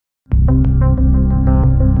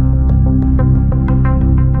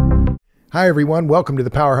Hi, everyone. Welcome to the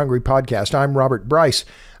Power Hungry Podcast. I'm Robert Bryce.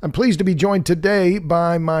 I'm pleased to be joined today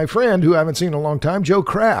by my friend who I haven't seen in a long time, Joe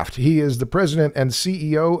Kraft. He is the president and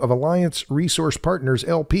CEO of Alliance Resource Partners,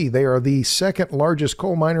 LP. They are the second largest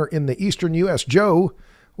coal miner in the eastern U.S. Joe,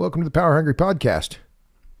 welcome to the Power Hungry Podcast.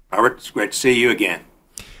 Robert, it's great to see you again.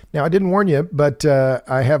 Now, I didn't warn you, but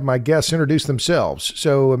I have my guests introduce themselves.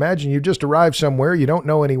 So imagine you just arrived somewhere, you don't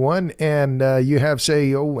know anyone, and you have,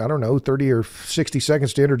 say, 30 or 60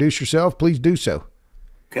 seconds to introduce yourself. Please do so.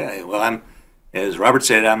 Okay. Well, as Robert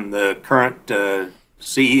said, I'm the current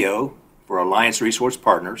CEO for Alliance Resource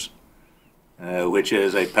Partners, which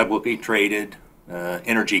is a publicly traded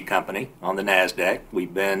energy company on the NASDAQ.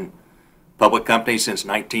 We've been a public company since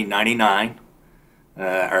 1999.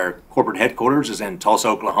 Our corporate headquarters is in Tulsa,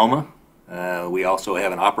 Oklahoma. We also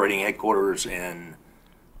have an operating headquarters in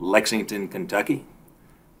Lexington, Kentucky.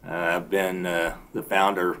 I've been the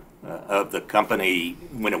founder of the company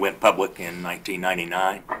when it went public in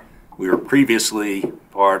 1999. We were previously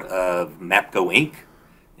part of MAPCO Inc.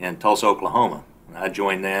 in Tulsa, Oklahoma. I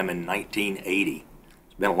joined them in 1980.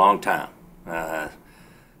 It's been a long time.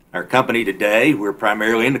 Our company today, we're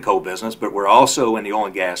primarily in the coal business, but we're also in the oil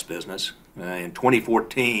and gas business. In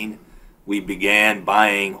 2014, we began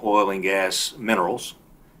buying oil and gas minerals,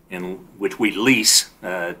 in which we lease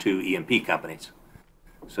to E&P companies.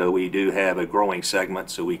 So we do have a growing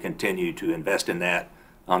segment, so we continue to invest in that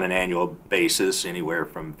on an annual basis, anywhere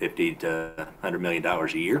from $50 to $100 million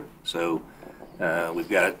a year. So we've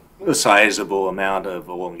got a sizable amount of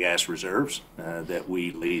oil and gas reserves that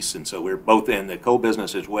we lease, and so we're both in the coal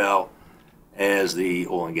business as well as the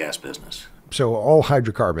oil and gas business. So all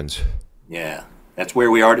hydrocarbons. Yeah, that's where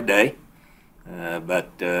we are today. But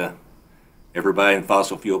everybody in the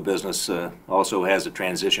fossil fuel business also has a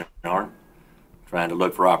transition arm, trying to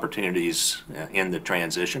look for opportunities in the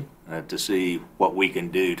transition to see what we can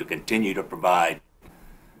do to continue to provide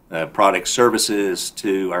product services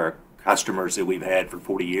to our customers that we've had for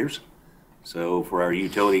 40 years. So for our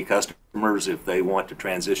utility customers, if they want to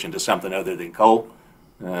transition to something other than coal,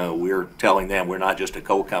 we're telling them we're not just a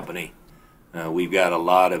coal company. We've got a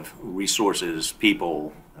lot of resources,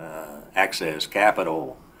 people, access,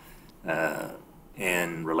 capital,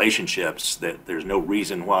 and relationships that there's no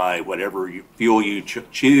reason why whatever fuel you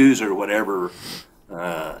choose or whatever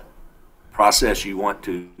process you want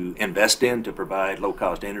to invest in to provide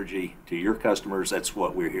low-cost energy to your customers, that's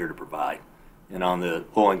what we're here to provide. And on the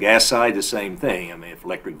oil and gas side, the same thing. I mean, if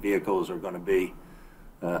electric vehicles are going to be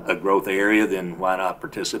a growth area, then why not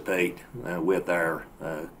participate with our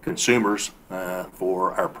consumers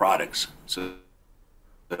for our products? So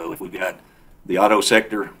if we've got the auto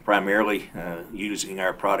sector primarily using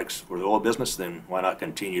our products for the oil business, then why not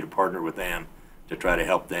continue to partner with them to try to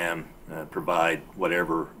help them provide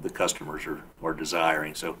whatever the customers are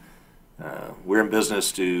desiring. So we're in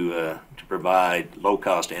business to provide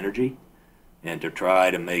low-cost energy and to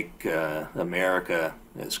try to make America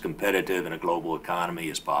as competitive in a global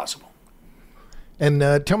economy as possible. And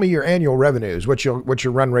tell me your annual revenues. What your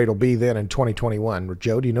run rate will be then in 2021?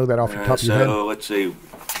 Joe, do you know that off the top of your head? So let's see.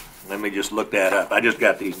 Let me just look that up. I just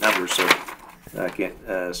got these numbers, so I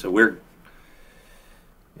can't. So we're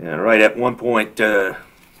right at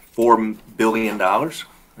 $1.4 billion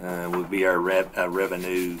will be our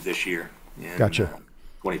revenue this year in Gotcha.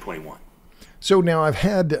 2021. So now I've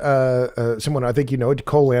had someone, I think you know,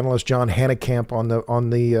 coal analyst John Hannekamp on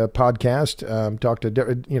the podcast. Talked to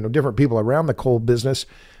different people around the coal business,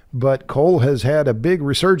 but coal has had a big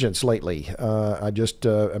resurgence lately. I just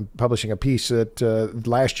am publishing a piece that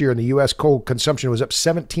last year in the U.S. coal consumption was up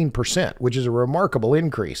 17%, which is a remarkable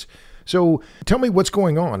increase. So tell me what's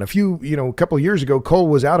going on. A couple of years ago, coal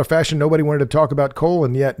was out of fashion. Nobody wanted to talk about coal,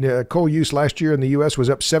 and yet coal use last year in the U.S. was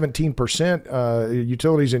up 17%.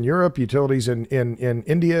 Utilities in Europe, utilities in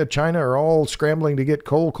India, China are all scrambling to get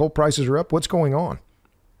coal. Coal prices are up. What's going on?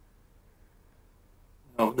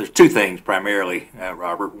 Well, there's two things primarily,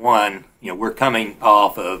 Robert. One, we're coming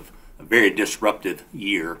off of a very disruptive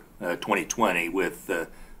year, 2020, with the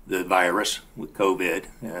virus, with COVID.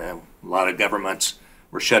 A lot of governments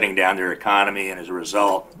were shutting down their economy, and as a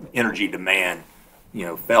result, energy demand,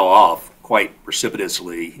 fell off quite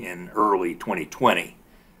precipitously in early 2020.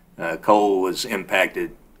 Coal was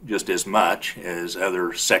impacted just as much as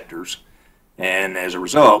other sectors, and as a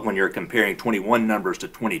result, when you're comparing 21 numbers to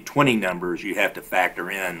 2020 numbers, you have to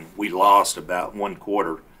factor in we lost about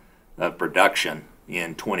 1/4 of production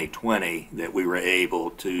in 2020 that we were able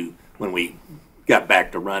to, when we got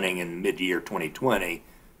back to running in mid-year 2020,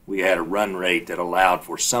 we had a run rate that allowed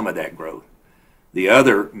for some of that growth. The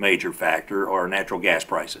other major factor are natural gas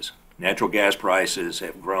prices. Natural gas prices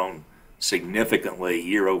have grown significantly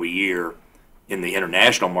year over year in the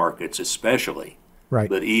international markets especially, Right.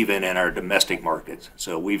 but even in our domestic markets.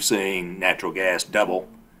 So we've seen natural gas double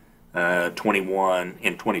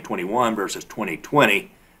 2021 versus 2020.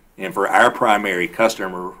 And for our primary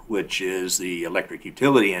customer, which is the electric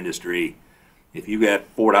utility industry, if you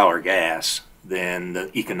got $4 gas, then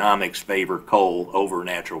the economics favor coal over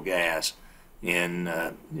natural gas in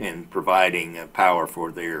providing power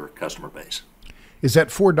for their customer base. Is that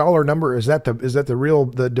 $4 number? Is that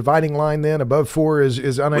the dividing line then? Above 4 is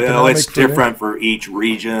uneconomic? Well, it's different for each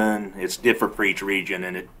region. It's different for each region,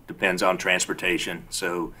 and it depends on transportation.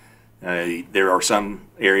 So there are some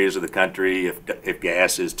areas of the country, if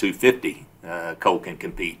gas is $2.50, coal can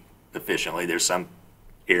compete efficiently. There's some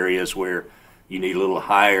areas where you need a little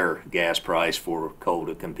higher gas price for coal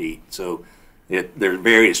to compete. So there's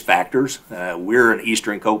various factors. We're an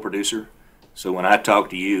eastern coal producer, so when I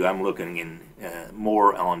talk to you, I'm looking in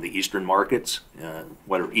more on the eastern markets,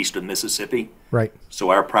 what are east of Mississippi. Right. So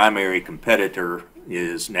our primary competitor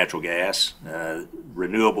is natural gas.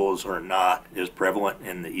 Renewables are not as prevalent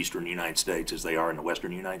in the eastern United States as they are in the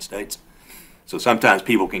western United States. So sometimes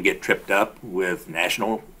people can get tripped up with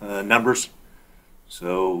national numbers.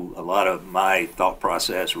 So a lot of my thought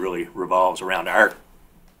process really revolves around our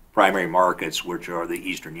primary markets, which are the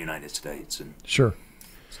eastern United States. And sure.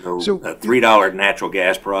 so a $3 natural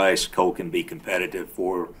gas price, coal can be competitive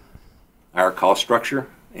for our cost structure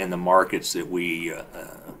and the markets that we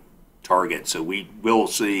target. So we will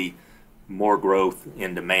see more growth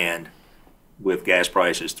in demand with gas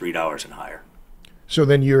prices $3 and higher. So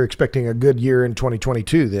then you're expecting a good year in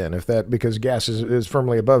 2022 then, because gas is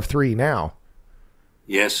firmly above 3 now.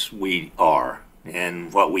 Yes, we are.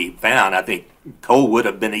 And what we found, I think coal would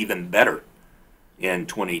have been even better in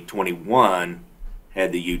 2021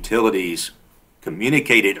 had the utilities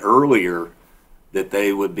communicated earlier that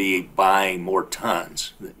they would be buying more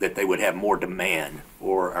tons, that they would have more demand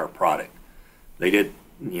for our product. They did,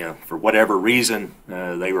 for whatever reason,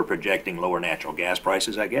 they were projecting lower natural gas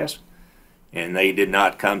prices, I guess. And they did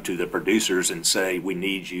not come to the producers and say, we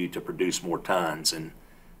need you to produce more tons, and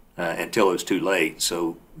until it was too late.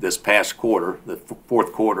 So this past quarter, the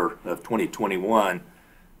fourth quarter of 2021,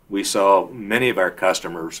 we saw many of our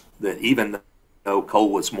customers that even though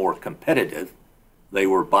coal was more competitive, they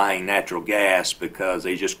were buying natural gas because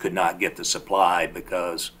they just could not get the supply,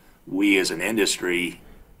 because we as an industry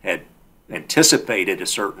had anticipated a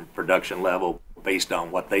certain production level based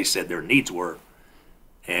on what they said their needs were.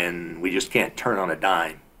 And we just can't turn on a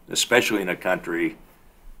dime, especially in a country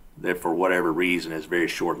that for whatever reason is very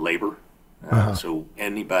short labor. So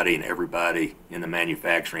anybody and everybody in the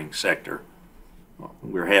manufacturing sector,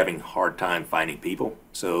 we're having a hard time finding people.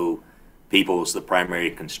 So people is the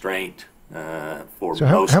primary constraint for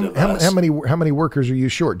most of us. How many workers are you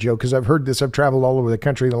short, Joe? Because I've heard this. I've traveled all over the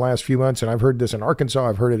country in the last few months, and I've heard this in Arkansas.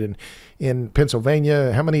 I've heard it in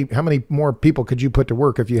Pennsylvania. How many more people could you put to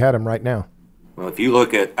work if you had them right now? Well, if you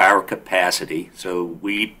look at our capacity, so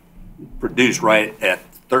we produce right at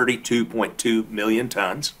 32.2 million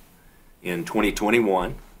tons in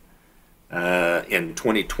 2021. In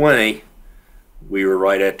 2020, we were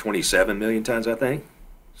right at 27 million tons, I think.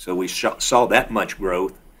 So we saw that much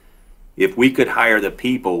growth. If we could hire the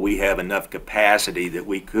people, we have enough capacity that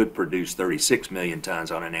we could produce 36 million tons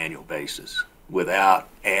on an annual basis without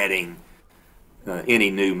adding any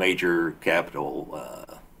new major capital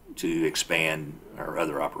to expand our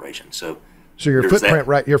other operations. So your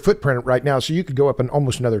footprint right now, so you could go up in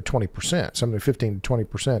almost another 20%, something 15 to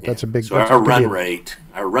 20%. Yeah. That's a big. So our run rate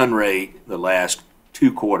the last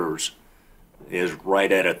 2 quarters is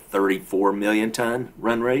right at a 34 million ton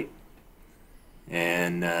run rate.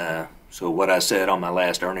 And so what I said on my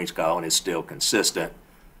last earnings call, and it's still consistent,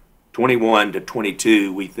 21 to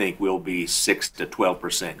 22, we think will be 6 to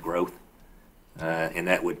 12% growth. And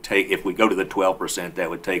that would take, if we go to the 12%, that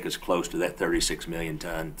would take us close to that 36 million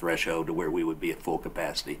ton threshold to where we would be at full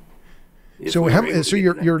capacity. So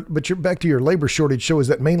you're back to your labor shortage. So is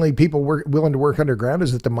that mainly people willing to work underground?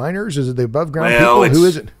 Is it the miners? Is it the above ground people? Who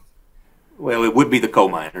is it? Well, it would be the coal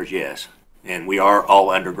miners, yes. And we are all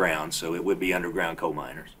underground, so it would be underground coal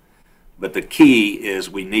miners. But the key is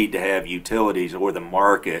we need to have utilities or the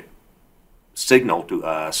market signal to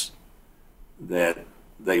us that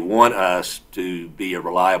they want us to be a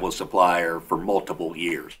reliable supplier for multiple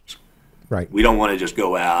years. Right. We don't want to just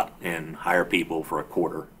go out and hire people for a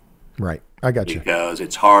quarter. Right. I got you. Because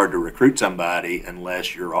it's hard to recruit somebody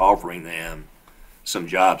unless you're offering them some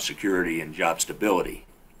job security and job stability.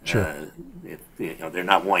 Sure. They're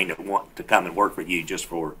not wanting to come and work for you just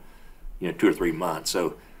for 2 or 3 months.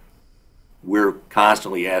 So we're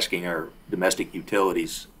constantly asking our domestic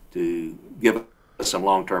utilities to give us some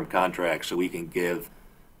long-term contracts so we can give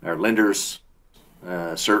our lenders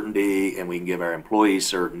certainty, and we can give our employees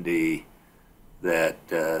certainty that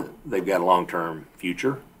they've got a long-term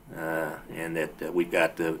future, and that we've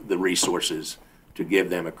got the resources to give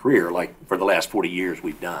them a career like for the last 40 years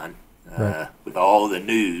we've done. Right. With all the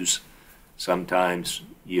news, sometimes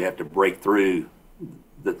you have to break through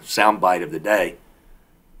the soundbite of the day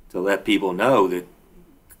to let people know that,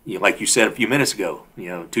 like you said a few minutes ago,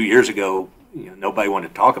 2 years ago, nobody wanted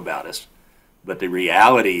to talk about us. But the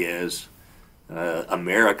reality is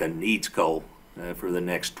America needs coal for the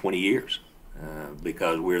next 20 years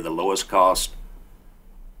because we're the lowest cost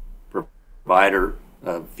provider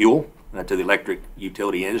of fuel to the electric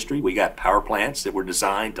utility industry. We got power plants that were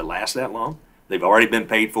designed to last that long. They've already been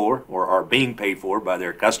paid for or are being paid for by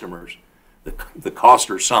their customers. The costs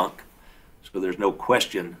are sunk. So there's no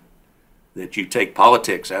question that you take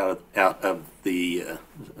politics out of the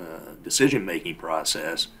decision-making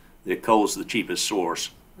process, that coal is the cheapest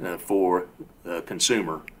source for the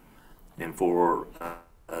consumer and for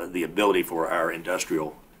the ability for our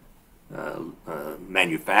industrial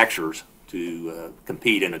manufacturers to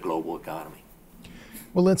compete in a global economy.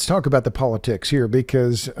 Well, let's talk about the politics here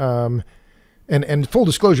because, and full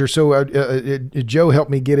disclosure, so Joe helped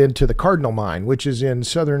me get into the Cardinal Mine, which is in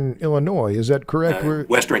southern Illinois. Is that correct?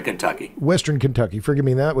 Western Kentucky. Western Kentucky. Forgive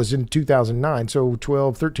me, that was in 2009, so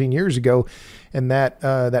 12, 13 years ago. And that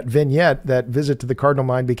vignette, that visit to the Cardinal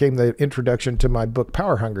Mine became the introduction to my book,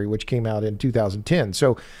 Power Hungry, which came out in 2010.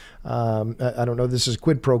 So I don't know if this is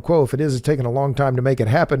quid pro quo. If it is, it's taken a long time to make it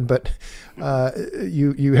happen. But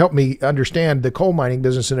you helped me understand the coal mining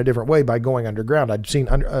business in a different way by going underground. I'd seen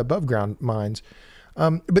above ground mines.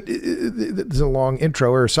 But this is a long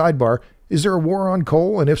intro or a sidebar. Is there a war on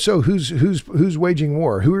coal? And if so, who's waging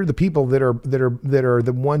war? Who are the people that are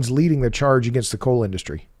the ones leading the charge against the coal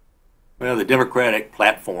industry? Well, the Democratic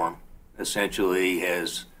platform essentially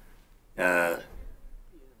has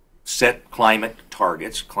set climate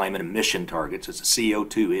targets, climate emission targets. It's a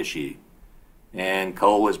CO2 issue. And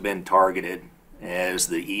coal has been targeted as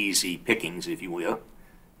the easy pickings, if you will,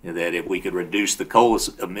 that if we could reduce the coal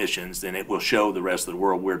emissions, then it will show the rest of the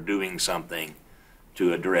world we're doing something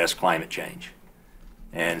to address climate change.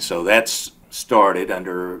 And so that's started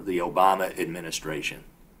under the Obama administration.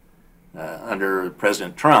 Under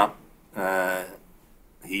President Trump,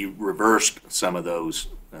 he reversed some of those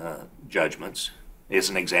judgments. As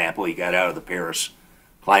an example, he got out of the Paris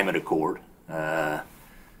Climate Accord.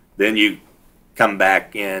 Then you come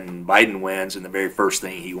back and Biden wins, and the very first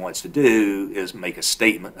thing he wants to do is make a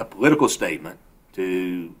statement, a political statement,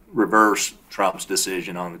 to reverse Trump's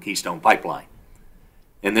decision on the Keystone Pipeline.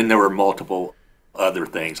 And then there were multiple other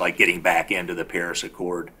things, like getting back into the Paris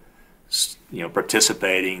Accord,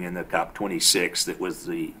 participating in the COP26 that was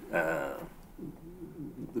the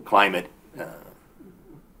climate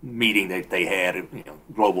meeting that they had,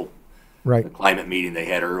 global right. climate meeting they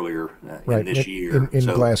had earlier in this year. In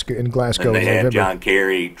Glasgow. And they had John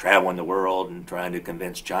Kerry traveling the world and trying to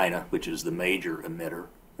convince China, which is the major emitter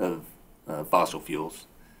of fossil fuels,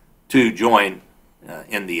 to join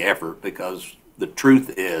in the effort, because the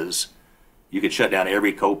truth is you could shut down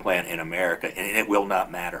every coal plant in America and it will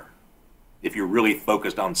not matter. If you're really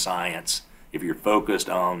focused on science, if you're focused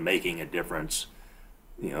on making a difference,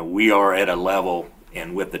 we are at a level,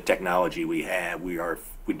 and with the technology we have, we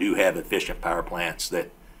do have efficient power plants that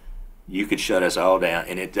you could shut us all down,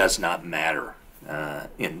 and it does not matter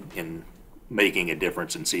in making a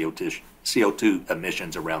difference in CO2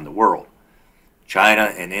 emissions around the world. China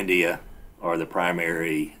and India are the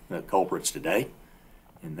primary culprits today,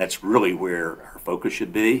 and that's really where our focus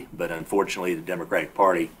should be. But unfortunately, the Democratic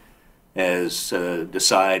Party has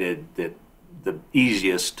decided that the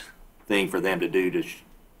easiest thing for them to do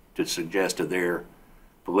to suggest to their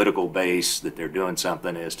political base that they're doing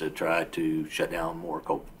something is to try to shut down more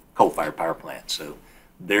coal-fired power plants. So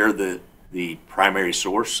they're the primary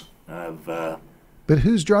source of. But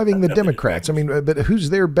who's driving the Democrats? I mean, but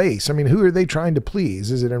who's their base? I mean, who are they trying to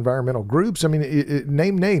please? Is it environmental groups? I mean,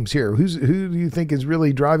 name names here. Who do you think is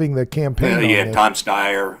really driving the campaign? You had Tom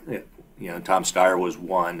Steyer. Tom Steyer was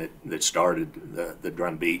one that started the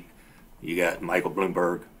drumbeat. You got Michael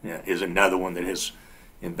Bloomberg is another one that has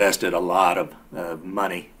invested a lot of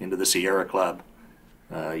money into the Sierra Club.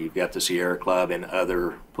 You've got the Sierra Club and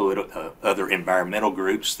other other environmental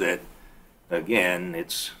groups that, again,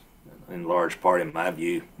 it's in large part, in my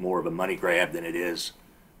view, more of a money grab than it is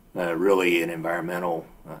really an environmental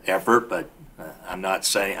effort. But I'm not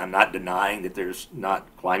denying that there's not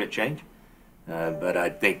climate change, but I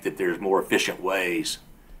think that there's more efficient ways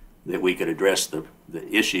that we could address the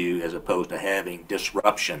issue as opposed to having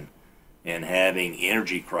disruption and having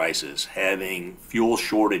energy crisis, having fuel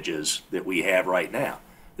shortages that we have right now.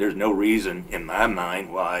 There's no reason in my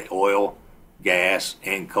mind why oil, gas,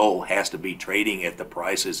 and coal has to be trading at the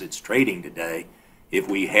prices it's trading today if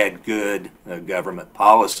we had good government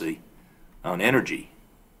policy on energy.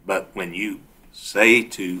 But when you say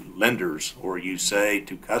to lenders or you say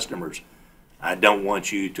to customers, I don't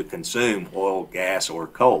want you to consume oil, gas, or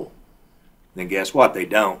coal, then guess what? They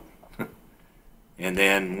don't. And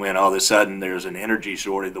then when all of a sudden there's an energy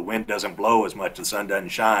shortage, the wind doesn't blow as much, the sun doesn't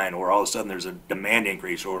shine, or all of a sudden there's a demand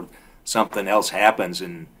increase or something else happens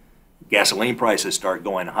and gasoline prices start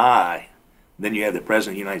going high, then you have the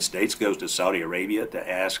President of the United States goes to Saudi Arabia to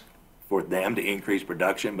ask for them to increase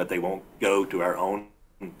production, but they won't go to our own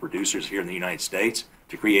producers here in the United States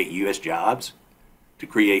to create U.S. jobs, to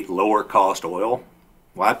create lower cost oil.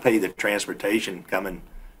 Why pay the transportation coming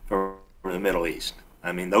from the Middle East?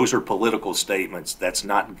 I mean, those are political statements. That's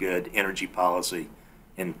not good energy policy,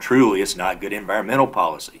 and truly it's not good environmental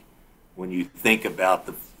policy. When you think about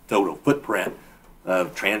the total footprint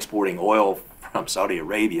of transporting oil from Saudi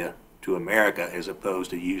Arabia to America as opposed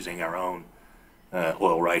to using our own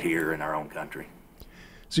oil right here in our own country.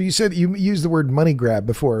 So you said you used the word money grab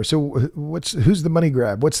before. So who's the money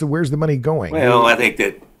grab? Where's the money going? Well, I think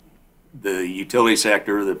that the utility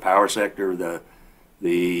sector, the power sector,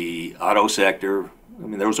 the auto sector, I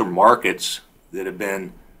mean, those are markets that have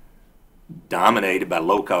been dominated by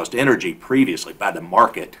low-cost energy previously, by the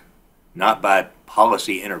market, not by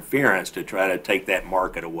policy interference to try to take that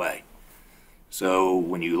market away. So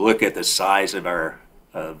when you look at the size of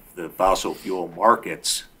the fossil fuel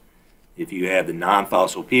markets, if you have the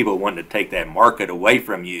non-fossil people wanting to take that market away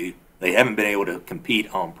from you, they haven't been able to compete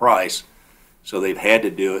on price, so they've had to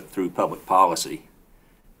do it through public policy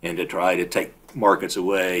and to try to take markets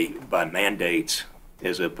away by mandates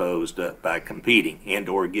as opposed to by competing and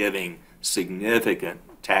or giving significant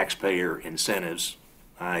taxpayer incentives,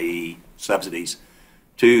 i.e. subsidies,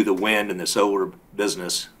 to the wind and the solar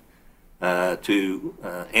business,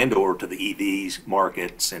 and or to the EVs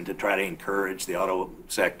markets, and to try to encourage the auto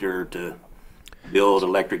sector to build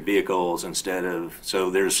electric vehicles instead of. So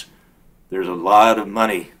there's a lot of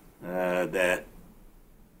money that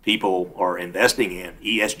people are investing in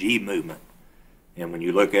ESG movement, and when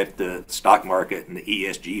you look at the stock market and the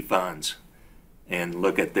ESG funds and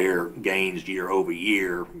look at their gains year over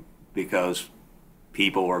year, because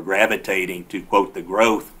people are gravitating to, quote, the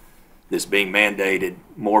growth that's being mandated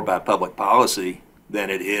more by public policy than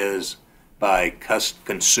it is by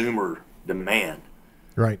consumer demand.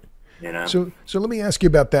 Right. You know? So let me ask you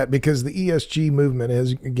about that, because the ESG movement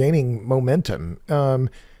is gaining momentum.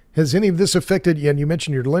 Has any of this affected you? And you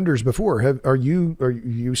mentioned your lenders before. Are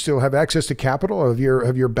you still have access to capital?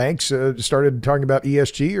 Have your banks started talking about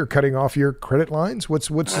ESG or cutting off your credit lines? What's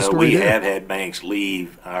the story we there? have had banks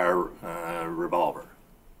leave our revolver.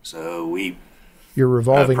 So your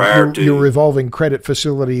revolving credit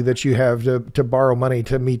facility that you have to borrow money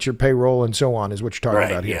to meet your payroll and so on is what you're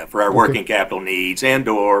talking about here. Yeah, for our working capital needs and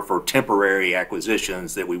or for temporary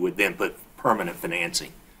acquisitions that we would then put permanent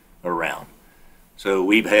financing around. So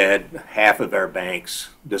we've had half of our banks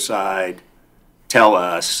tell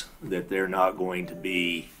us that they're not going to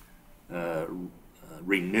be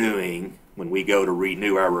renewing when we go to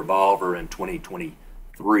renew our revolver in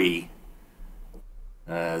 2023.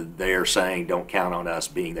 They're saying don't count on us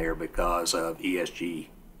being there because of ESG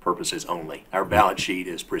purposes only. Our balance sheet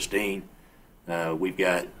is pristine. We've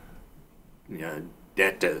got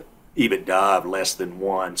debt to EBITDA of less than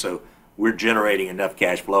 1, so we're generating enough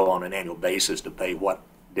cash flow on an annual basis to pay what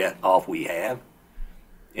debt off we have,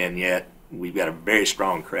 and yet we've got a very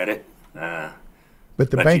strong credit.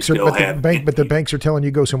 But the banks are telling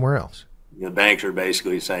you go somewhere else. The banks are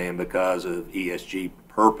basically saying because of ESG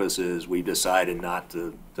purposes, we've decided not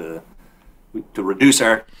to reduce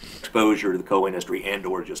our exposure to the coal industry and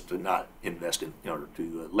or just to not invest in,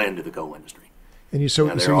 to lend to the coal industry. And you said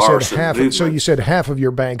half. So you said half of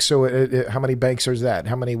your banks. So how many banks is that?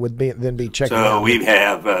 How many would then be checking? So we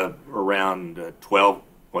have around 12.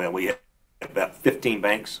 Well, we have about 15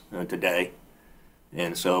 banks today,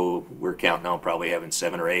 and so we're counting on probably having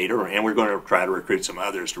 7 or 8, and we're going to try to recruit some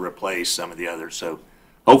others to replace some of the others. So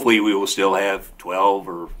hopefully we will still have 12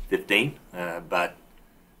 or 15, but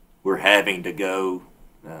we're having to go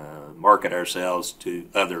market ourselves to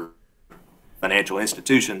other financial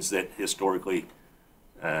institutions that historically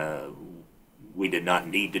we did not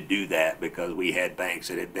need to do that because we had banks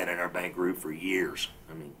that had been in our bank group for years.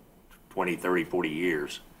 I mean, 20, 30, 40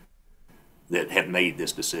 years that have made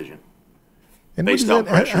this decision. And based on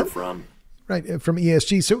pressure from. Right, from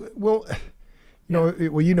ESG. So, well,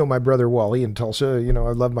 you know my brother Wally in Tulsa.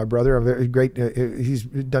 I love my brother. A very great. He's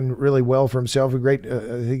done really well for himself. A great. I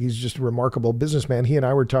think he's just a remarkable businessman. He and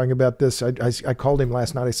I were talking about this. I called him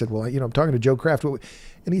last night. I said, well, I'm talking to Joe Kraft, and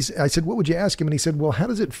I said, what would you ask him? And he said, well, how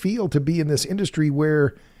does it feel to be in this industry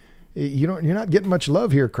where you're not getting much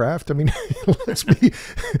love here, Kraft? I mean, let's be.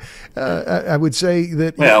 I would say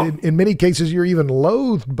that in many cases you're even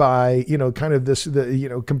loathed by kind of this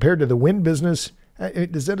compared to the wind business.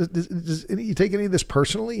 Does you take any of this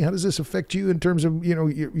personally? How does this affect you in terms of,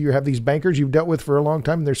 you have these bankers you've dealt with for a long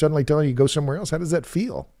time and they're suddenly telling you to go somewhere else? How does that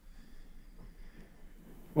feel?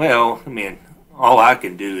 Well, I mean, all I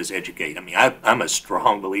can do is educate. I mean, I'm a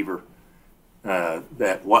strong believer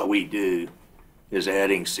that what we do is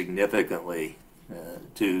adding significantly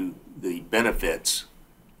to the benefits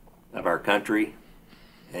of our country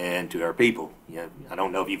and to our people. I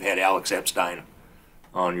don't know if you've had Alex Epstein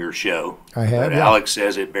on your show. I have. But yeah. Alex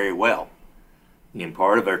says it very well. And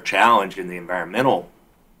part of our challenge in the environmental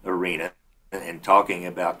arena and talking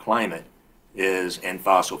about climate and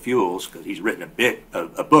fossil fuels, because he's written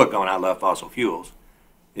a book on I love fossil fuels,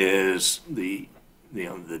 is the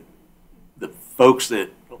folks that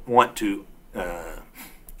want to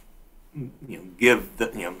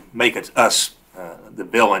make us the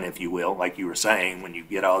villain, if you will, like you were saying, when you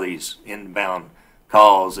get all these inbound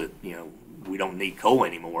calls that we don't need coal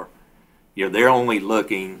anymore. They're only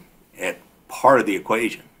looking at part of the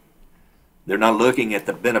equation. They're not looking at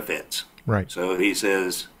the benefits. Right. So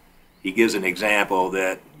he gives an example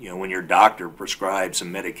that when your doctor prescribes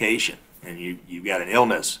some medication and you've got an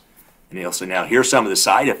illness, and he'll say, now here's some of the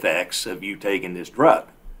side effects of you taking this drug,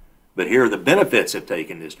 but here are the benefits of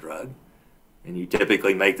taking this drug. And you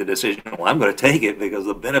typically make the decision, well, I'm going to take it because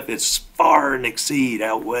the benefits far and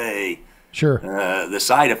outweigh the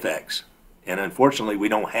side effects. And unfortunately, we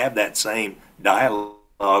don't have that same dialogue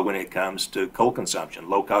when it comes to coal consumption,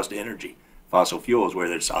 low-cost energy, fossil fuels,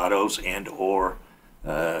 whether it's autos and or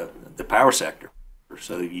the power sector.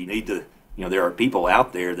 So you need to, there are people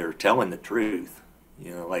out there that are telling the truth,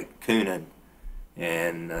 like Kuhnen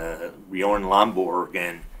and Bjorn Lomborg,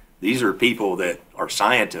 and these are people that are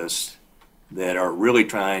scientists that are really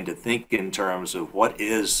trying to think in terms of what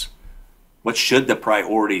should the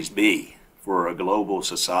priorities be for a global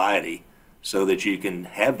society, so that you can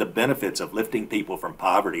have the benefits of lifting people from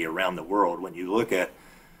poverty around the world. When you look at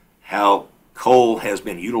how coal has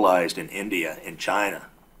been utilized in India and China,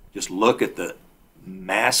 just look at the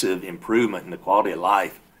massive improvement in the quality of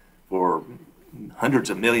life for hundreds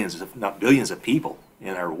of millions, if not billions of people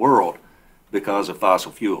in our world because of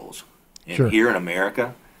fossil fuels. And here in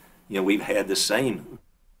America, we've had the same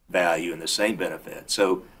value and the same benefit.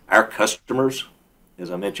 So our customers, as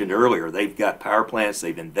I mentioned earlier, they've got power plants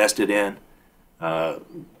they've invested in,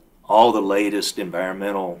 all the latest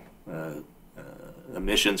environmental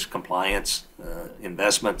emissions compliance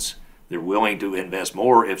investments. They're willing to invest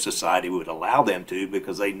more if society would allow them to,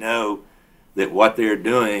 because they know that what they're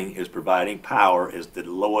doing is providing power is the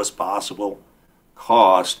lowest possible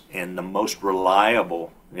cost and the most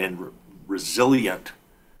reliable and resilient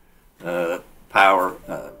power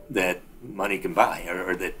that money can buy,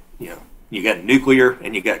 or that you got nuclear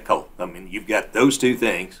and you got coal. I mean, you've got those two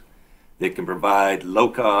things that can provide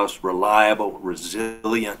low-cost, reliable,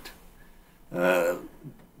 resilient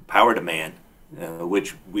power demand,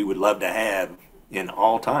 which we would love to have in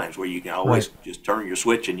all times, where you can always just turn your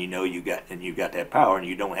switch and you've got that power, and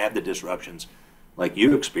you don't have the disruptions like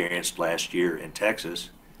you experienced last year in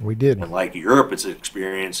Texas. We did. And like Europe is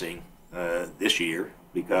experiencing this year,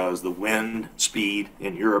 because the wind speed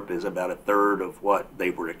in Europe is about a third of what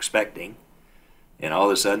they were expecting. And all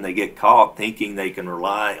of a sudden they get caught thinking they can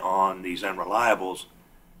rely on these unreliables,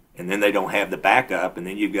 and then they don't have the backup. And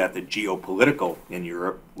then you've got the geopolitical in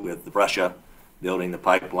Europe with Russia building the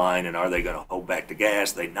pipeline, and are they going to hold back the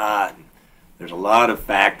gas? They not. And there's a lot of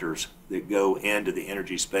factors that go into the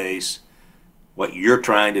energy space. What you're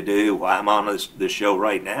trying to do, while I'm on this show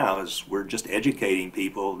right now, is we're just educating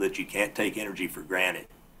people that you can't take energy for granted.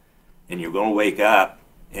 And you're going to wake up,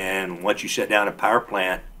 and once you shut down a power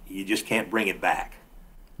plant, you just can't bring it back.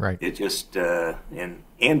 Right. It just, or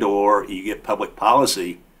you get public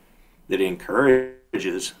policy that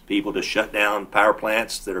encourages people to shut down power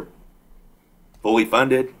plants that are fully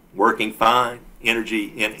funded, working fine,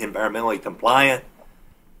 energy and environmentally compliant.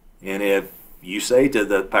 And if you say to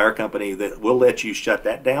the power company that we'll let you shut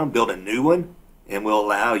that down, build a new one, and we'll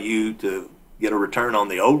allow you to get a return on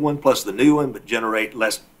the old one plus the new one, but generate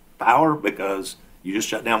less power because you just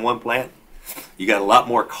shut down one plant, you got a lot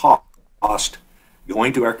more cost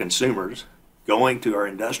going to our consumers, going to our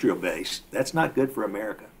industrial base. That's not good for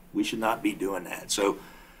America. We should not be doing that. So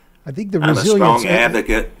I think the I'm a resilience. strong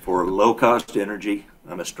advocate for low-cost energy.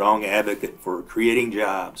 I'm a strong advocate for creating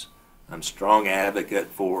jobs. I'm a strong advocate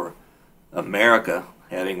for America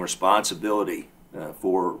having responsibility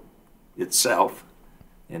for itself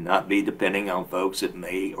and not be depending on folks that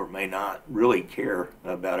may or may not really care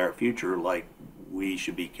about our future like we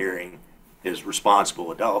should be caring as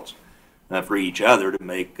responsible adults for each other to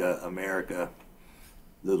make America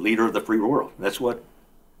the leader of the free world. That's what,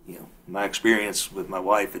 my experience with my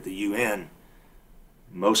wife at the UN,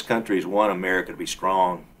 most countries want America to be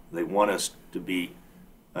strong. They want us to be,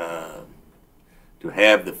 to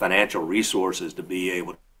have the financial resources to be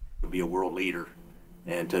able to be a world leader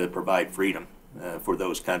and to provide freedom for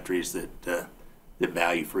those countries that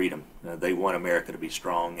value freedom. They want America to be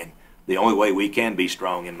strong, and the only way we can be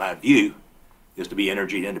strong, in my view, is to be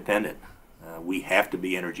energy independent. We have to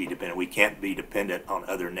be energy dependent. We can't be dependent on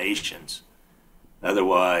other nations.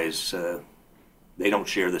 Otherwise, they don't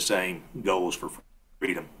share the same goals for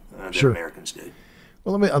freedom that Sure. Americans do.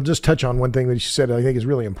 Well, I'll just touch on one thing that you said I think is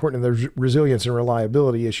really important. There's resilience and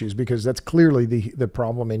reliability issues, because that's clearly the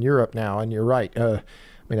problem in Europe now. And you're right.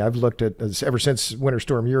 I've looked at ever since Winter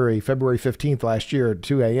Storm Uri, February 15th last year at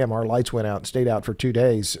 2 a.m., our lights went out and stayed out for 2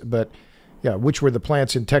 days. But yeah, which were the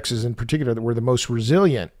plants in Texas in particular that were the most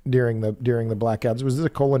resilient during the blackouts? It was the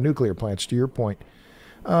coal and nuclear plants, to your point.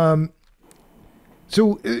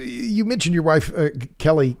 So you mentioned your wife,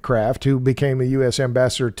 Kelly Craft, who became the U.S.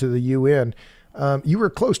 ambassador to the UN. You were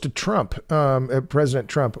close to Trump, President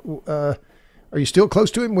Trump. Are you still close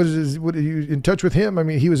to him? Are you in touch with him? I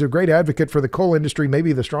mean, he was a great advocate for the coal industry,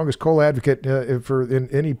 maybe the strongest coal advocate in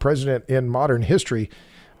any president in modern history.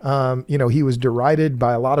 He was derided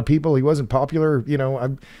by a lot of people. He wasn't popular.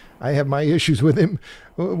 I have my issues with him.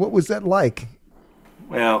 What was that like?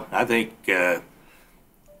 Well, I think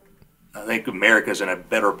America's in a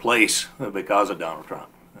better place because of Donald Trump.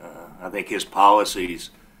 I think his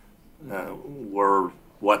policies were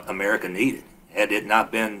what America needed. Had it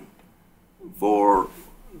not been for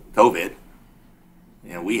COVID,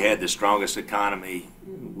 we had the strongest economy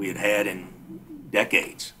we had in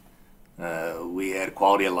decades. We had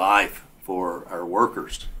quality of life for our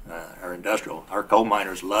workers, our coal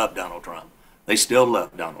miners loved Donald Trump. They still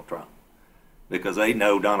love Donald Trump because they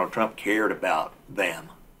know Donald Trump cared about them.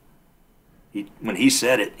 When he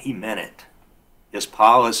said it, he meant it. His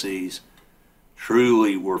policies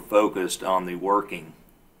truly were focused on the working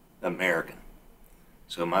American.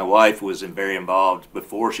 So my wife was very involved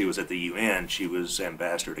before she was at the UN. She was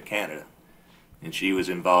ambassador to Canada, and she was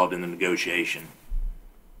involved in the negotiation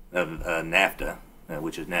of NAFTA,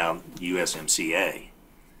 which is now USMCA.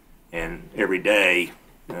 And every day,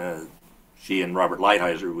 she and Robert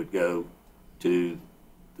Lighthizer would go to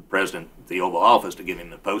the president at the Oval Office to give him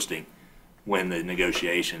the posting when the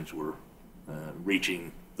negotiations were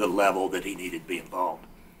reaching the level that he needed to be involved.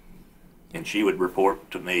 And she would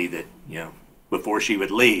report to me that, before she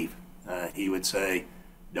would leave, he would say,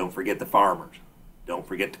 don't forget the farmers, don't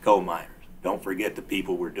forget the coal miners, don't forget the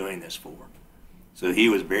people we're doing this for. So he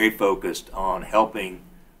was very focused on helping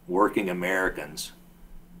working Americans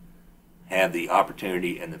have the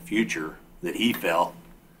opportunity and the future that he felt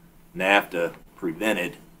NAFTA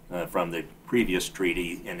prevented from the previous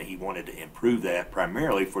treaty, and he wanted to improve that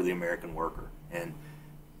primarily for the American worker. And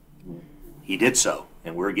he did so,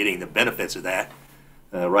 and we're getting the benefits of that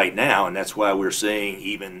right now, and that's why we're seeing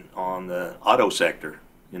even on the auto sector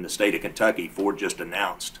in the state of Kentucky, Ford just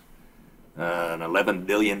announced an $11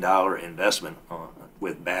 billion investment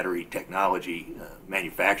with battery technology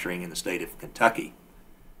manufacturing in the state of Kentucky.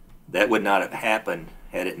 That would not have happened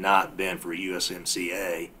had it not been for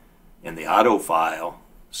USMCA and the auto file,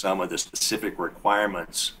 some of the specific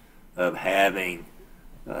requirements of having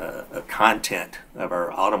a content of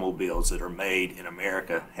our automobiles that are made in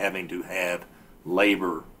America having to have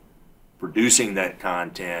labor producing that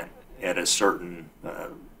content at a certain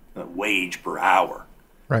wage per hour.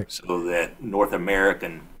 Right. So that North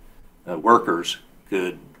American workers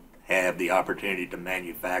could have the opportunity to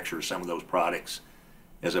manufacture some of those products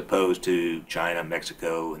as opposed to China,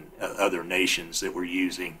 Mexico, and other nations that were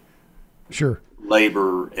using Sure.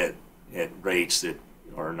 labor at rates that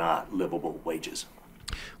are not livable wages.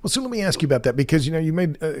 Well, so let me ask you about that, because, you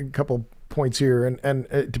made a couple points here,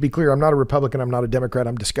 and to be clear, I'm not a Republican, I'm not a Democrat,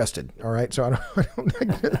 I'm disgusted. All right. So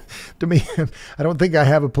I don't think I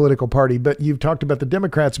have a political party, but you've talked about the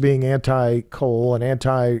Democrats being anti-coal and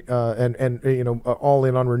all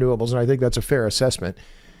in on renewables. And I think that's a fair assessment.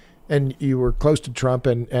 And you were close to Trump,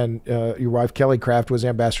 and your wife, Kelly Craft, was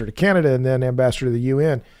ambassador to Canada and then ambassador to the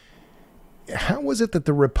UN. How was it that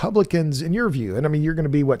the Republicans, in your view, and I mean, you're going to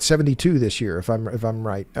be what, 72 this year, if I'm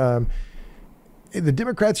right. The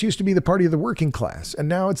Democrats used to be the party of the working class, and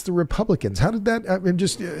now it's the Republicans. How did that? I'm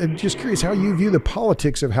just curious how you view the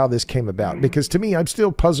politics of how this came about, because to me, I'm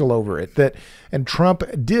still puzzled over it. And Trump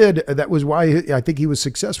did. That was why I think he was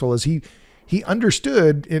successful, is he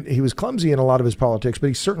understood. He was clumsy in a lot of his politics, but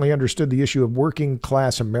he certainly understood the issue of working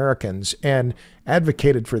class Americans and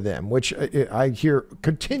advocated for them, which I hear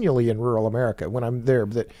continually in rural America when I'm there.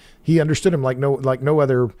 That he understood him like no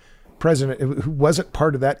other president who wasn't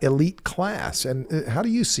part of that elite class. And how do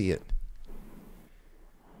you see it?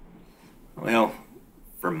 Well,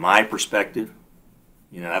 from my perspective,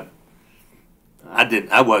 I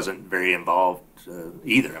wasn't very involved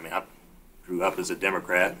either. I mean, I grew up as a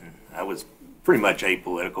Democrat, and I was pretty much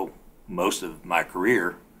apolitical most of my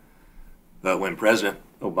career. But when President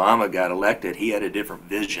Obama got elected, he had a different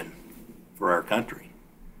vision for our country.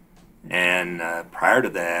 And prior to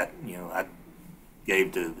that, I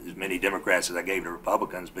gave to as many Democrats as I gave to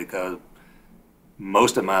Republicans, because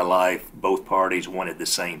most of my life, both parties wanted the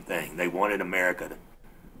same thing. They wanted America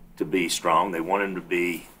to be strong. They wanted to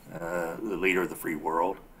be the leader of the free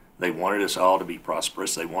world. They wanted us all to be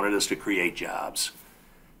prosperous. They wanted us to create jobs.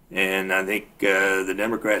 And I think the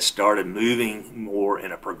Democrats started moving more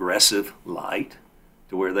in a progressive light,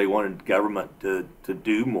 to where they wanted government to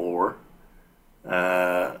do more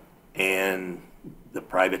and the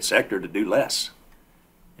private sector to do less.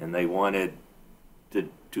 And they wanted to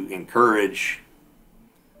encourage,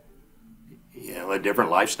 a different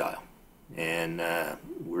lifestyle. And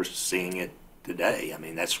we're seeing it today. I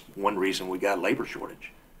mean, that's one reason we got a labor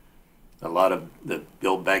shortage. A lot of the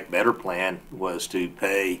Build Back Better plan was to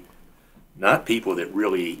pay not people that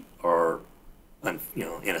really are, in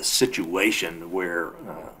a situation where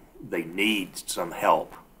they need some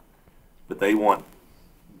help, but they want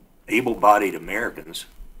able-bodied Americans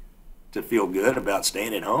to feel good about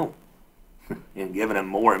staying at home and giving them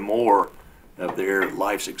more and more of their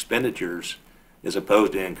life's expenditures, as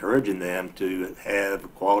opposed to encouraging them to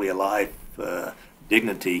have quality of life,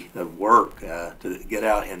 dignity of work, to get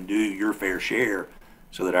out and do your fair share,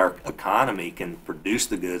 so that our economy can produce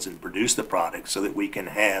the goods and produce the products, so that we can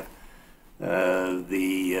have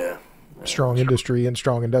the strong industry and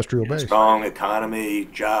strong industrial base, strong economy,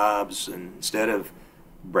 jobs, and instead of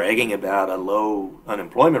bragging about a low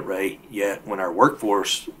unemployment rate, yet when our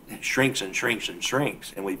workforce shrinks and shrinks and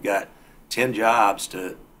shrinks, and we've got 10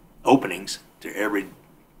 openings to every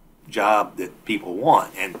job that people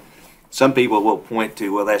want. And some people will point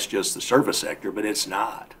to, well, that's just the service sector, but it's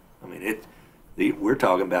not. I mean, we're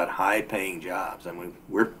talking about high-paying jobs. I mean,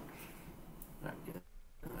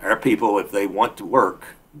 our people, if they want to work,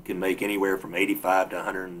 can make anywhere from $85,000 to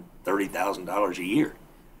 $130,000 a year.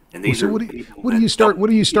 And these what do you start could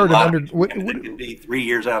be 3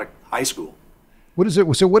 years out of high school. What is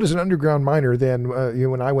it? So what is an underground miner then?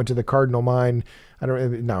 When I went to the Cardinal mine, I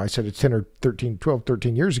don't know, I said it's 10 or 13, 12,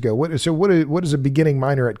 13 years ago. What is a beginning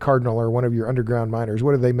miner at Cardinal, or one of your underground miners?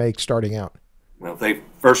 What do they make starting out? Well, if they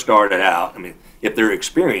first started out, I mean, if they're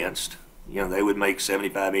experienced, they would make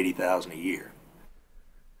 $75,000, $80,000 a year.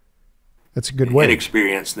 That's a good way.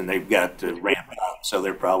 Inexperienced, then they've got to ramp up, so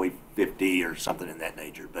they're probably 50 or something in that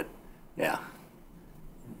nature. But yeah,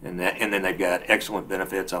 and then they've got excellent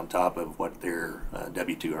benefits on top of what their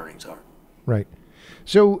W-2 earnings are. Right.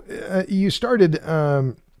 So you started,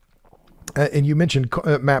 and you mentioned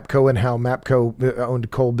MAPCO and how MAPCO owned a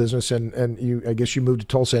coal business, and I guess you moved to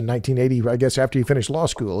Tulsa in 1980. I guess after you finished law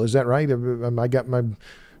school, is that right? I got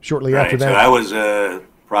shortly after that. So I was a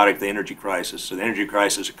product of the energy crisis. So the energy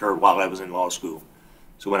crisis occurred while I was in law school.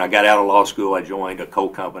 So when I got out of law school, I joined a coal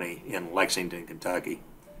company in Lexington, Kentucky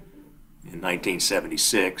in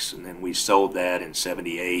 1976, and then we sold that in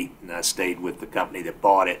 78, and I stayed with the company that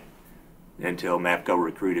bought it until MAPCO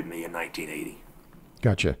recruited me in 1980.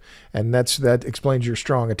 Gotcha. And that explains your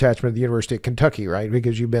strong attachment to the University of Kentucky, right?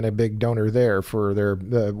 Because you've been a big donor there for their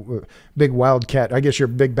big Wildcat. I guess you're a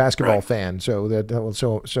big basketball fan, so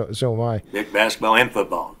so am I. Big basketball and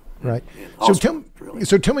football. Right.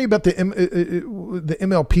 So tell me about the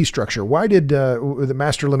MLP structure. Why did the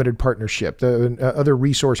Master Limited Partnership, the other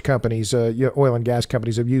resource companies, oil and gas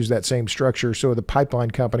companies have used that same structure? So the pipeline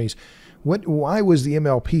companies. Why was the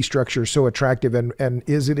MLP structure so attractive, and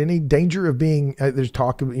is it any danger of being? There's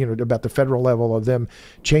talk, about the federal level of them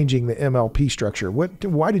changing the MLP structure.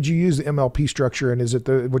 Why did you use the MLP structure, and is it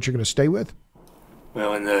what you're going to stay with?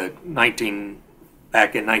 Well, back in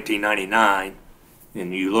 1999,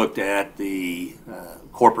 and you looked at the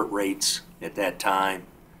corporate rates at that time,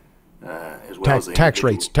 as well as the tax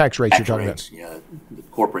rates. Tax rates you're talking about. Yeah, the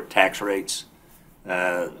corporate tax rates.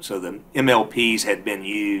 So the MLPs had been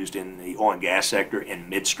used in the oil and gas sector and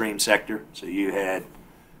midstream sector. So you had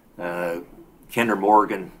Kinder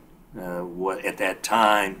Morgan, what at that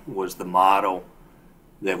time was the model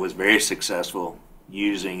that was very successful,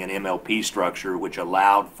 using an MLP structure which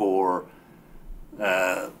allowed for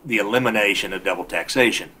the elimination of double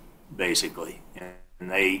taxation, basically.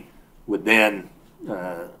 And they would then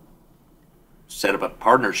set up a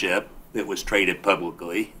partnership that was traded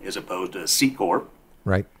publicly as opposed to a C Corp.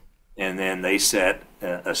 Right. And then they set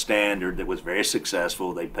a standard that was very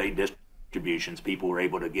successful. They paid distributions. People were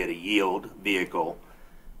able to get a yield vehicle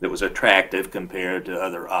that was attractive compared to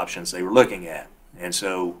other options they were looking at. And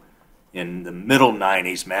so in the middle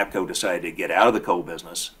 90s, MAPCO decided to get out of the coal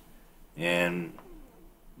business, and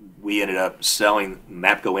we ended up selling,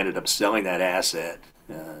 MAPCO ended up selling that asset,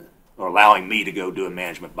 or allowing me to go do a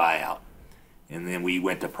management buyout. And then we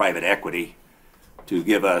went to private equity to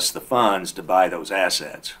give us the funds to buy those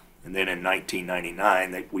assets. And then in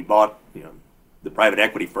 1999, we bought, the private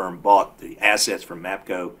equity firm bought the assets from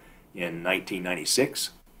MAPCO in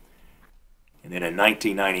 1996. And then in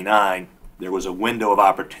 1999, there was a window of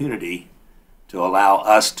opportunity to allow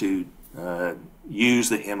us to use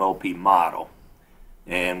the MLP model.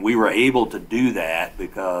 And we were able to do that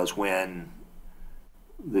because when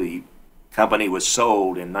the company was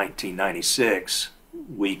sold in 1996,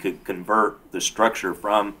 we could convert the structure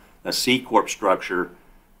from a C Corp structure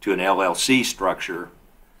to an LLC structure,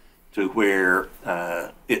 to where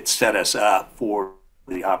it set us up for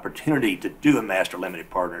the opportunity to do a master limited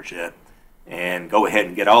partnership and go ahead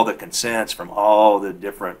and get all the consents from all the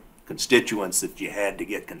different constituents that you had to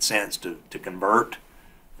get consents to convert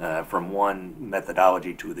from one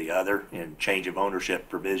methodology to the other, and change of ownership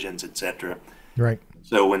provisions, et cetera. Right.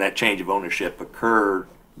 So when that change of ownership occurred,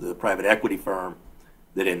 the private equity firm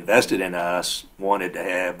that invested in us wanted to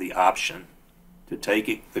have the option to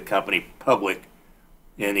take the company public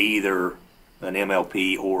in either an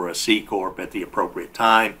MLP or a C Corp at the appropriate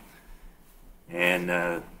time.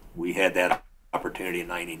 And we had that opportunity in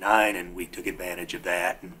 '99, and we took advantage of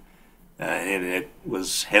that. And it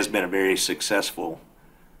has been a very successful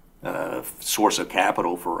source of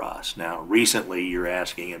capital for us. Now, recently you're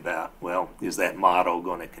asking about, well, is that model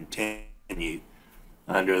going to continue?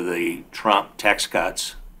 Under the Trump tax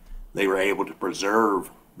cuts, they were able to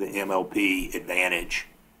preserve the MLP advantage.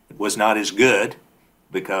 It was not as good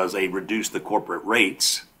because they reduced the corporate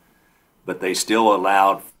rates, but they still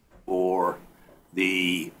allowed for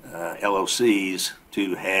the LLCs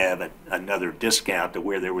to have another discount, to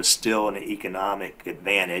where there was still an economic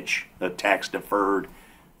advantage, a tax deferred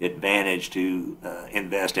advantage to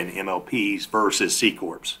invest in MLPs versus C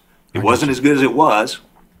Corps. It wasn't as good as it was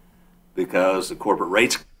because the corporate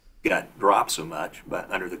rates got dropped so much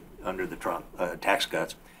under the Trump tax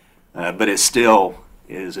cuts, but it still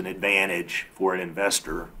is an advantage for an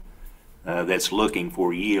investor that's looking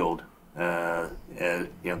for yield. That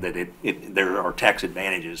there are tax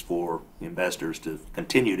advantages for investors to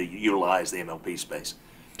continue to utilize the MLP space.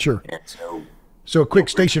 Sure. And so a quick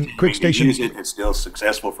station. Use it. It's still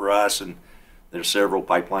successful for us, and there's several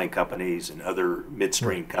pipeline companies and other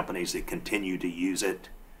midstream companies that continue to use it.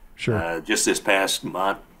 Sure. Just this past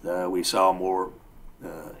month, we saw more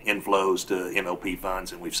inflows to MLP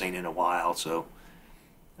funds than we've seen in a while. So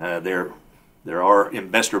there are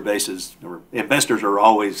investor bases, or investors are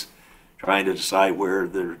always trying to decide where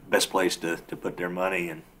the best place to put their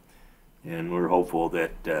money, and we're hopeful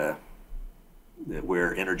that that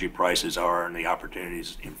where energy prices are and the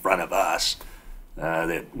opportunities in front of us,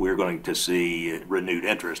 that we're going to see renewed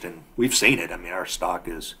interest, and we've seen it. I mean, our stock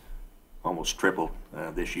is almost tripled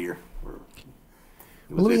this year.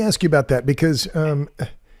 Well, let me ask you about that, because well,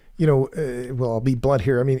 I'll be blunt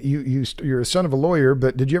here. I mean, you're a son of a lawyer,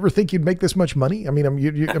 but did you ever think you'd make this much money? I mean,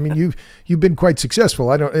 you've been quite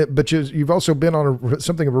successful. But you've also been on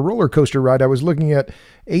something of a roller coaster ride. I was looking at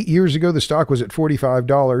 8 years ago, the stock was at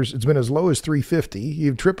 $45. It's been as low as $3.50.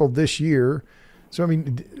 You've tripled this year. So I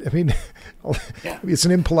mean, Yeah. It's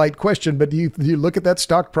an impolite question, but do you look at that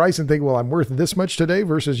stock price and think, well, I'm worth this much today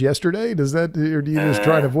versus yesterday? Does that, or do you just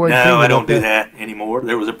try to avoid? No, I don't do that anymore.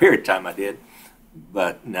 There was a period of time I did.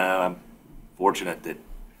 But no, I'm fortunate that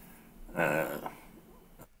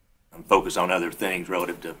I'm focused on other things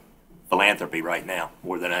relative to philanthropy right now,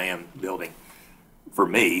 more than I am building for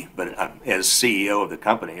me. But as CEO of the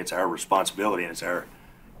company, it's our responsibility, and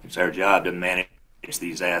it's our job to manage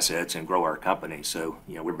these assets and grow our company. So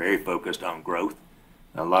we're very focused on growth.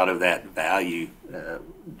 A lot of that value,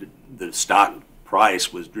 the stock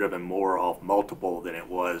price was driven more off multiple than it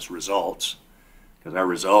was results, because our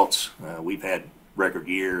results, we've had record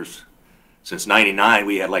years since 99,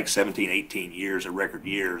 we had like 17, 18 years of record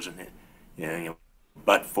years.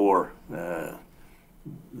 But for,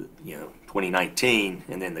 2019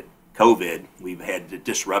 and then the COVID, we've had the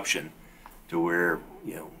disruption to where,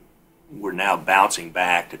 we're now bouncing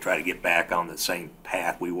back to try to get back on the same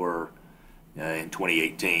path we were in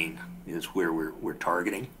 2018 is where we're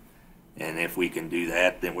targeting. And if we can do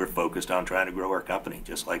that, then we're focused on trying to grow our company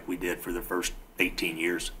just like we did for the first 18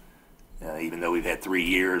 years. Even though we've had 3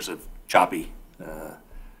 years of choppy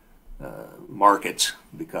markets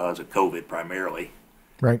because of COVID primarily.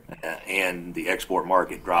 Right. And the export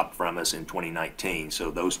market dropped from us in 2019.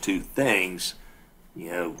 So those two things,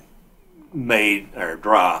 made our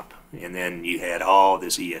drop. And then you had all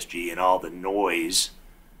this ESG and all the noise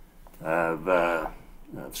of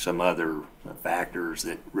some other factors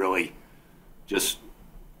that really just,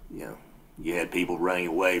 you had people running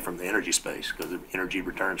away from the energy space because the energy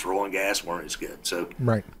returns for oil and gas weren't as good. So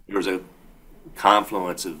right. There was a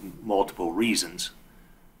confluence of multiple reasons.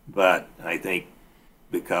 But I think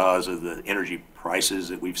because of the energy prices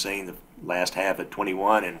that we've seen the last half of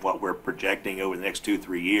 21 and what we're projecting over the next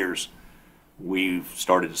 2-3 years, we've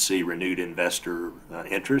started to see renewed investor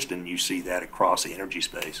interest, and you see that across the energy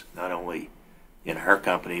space, not only in our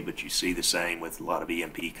company, but you see the same with a lot of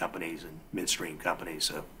E&P companies and midstream companies.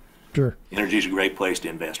 So sure, energy is a great place to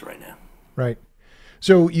invest right now. Right.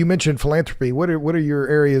 So you mentioned philanthropy. What are your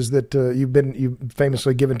areas that you've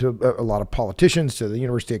famously given to a lot of politicians, to the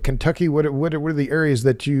University of Kentucky? What are the areas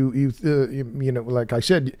that you like I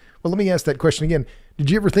said? Well, let me ask that question again. Did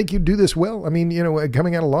you ever think you'd do this well? I mean,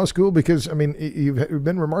 coming out of law school, because I mean you've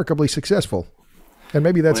been remarkably successful, and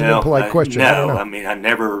maybe that's an impolite question. No, I don't know. I mean I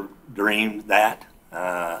never dreamed that,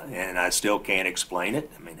 and I still can't explain it.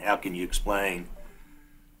 I mean, how can you explain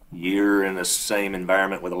you're in the same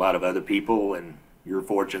environment with a lot of other people and your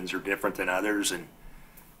fortunes are different than others,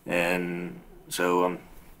 and so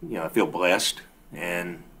I feel blessed,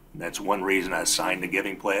 and that's one reason I signed the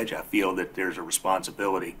Giving Pledge. I feel that there's a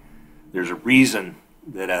responsibility. There's a reason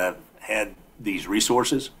that I've had these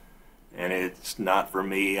resources, and it's not for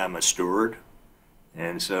me. I'm a steward,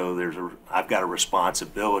 and so I've got a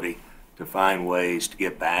responsibility to find ways to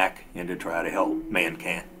give back and to try to help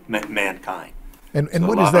mankind. And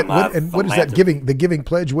what is that? What is that giving? The Giving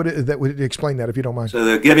Pledge? What is that? Would explain that if you don't mind? So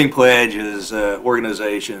the Giving Pledge is an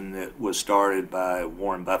organization that was started by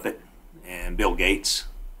Warren Buffett and Bill Gates,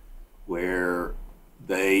 where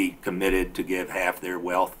they committed to give half their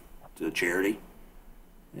wealth to charity,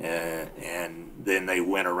 and then they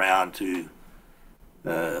went around to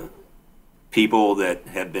people that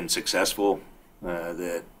have been successful,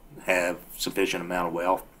 that have sufficient amount of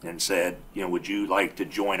wealth, and said, would you like to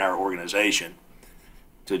join our organization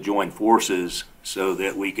to join forces so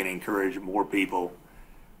that we can encourage more people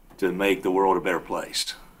to make the world a better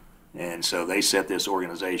place? And so they set this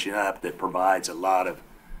organization up that provides a lot of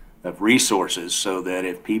resources so that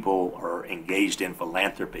if people are engaged in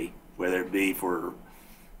philanthropy, whether it be for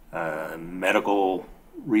medical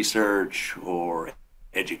research or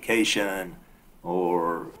education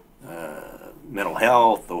or mental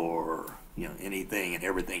health or anything and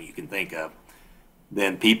everything you can think of,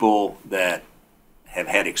 then people that have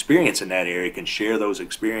had experience in that area can share those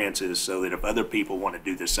experiences so that if other people want to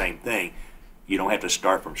do the same thing, you don't have to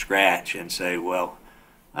start from scratch and say, well,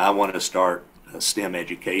 I want to start a STEM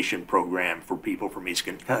education program for people from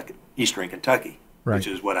Eastern Kentucky, right, which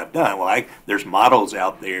is what I've done. Well, there's models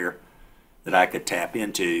out there that I could tap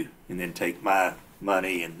into and then take my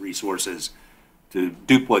money and resources to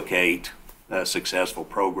duplicate successful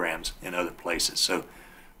programs in other places.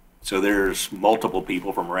 So there's multiple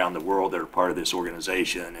people from around the world that are part of this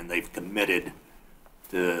organization, and they've committed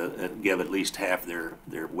to give at least half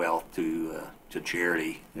their wealth to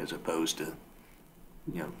charity, as opposed to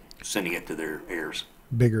sending it to their heirs.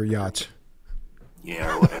 Bigger yachts.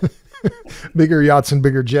 Yeah, or whatever. Bigger yachts and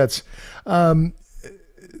bigger jets.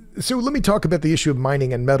 So let me talk about the issue of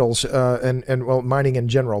mining and metals, and mining in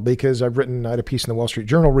general, because I had a piece in the Wall Street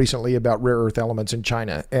Journal recently about rare earth elements in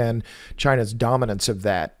China and China's dominance of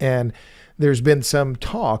that. And there's been some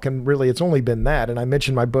talk, and really it's only been that. And I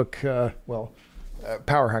mentioned my book,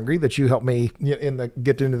 Power Hungry, that you helped me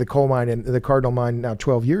get into the coal mine and the Cardinal mine now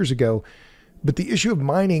 12 years ago. But the issue of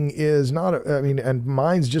mining is not, and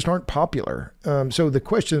mines just aren't popular. So the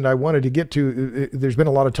question that I wanted to get to, there's been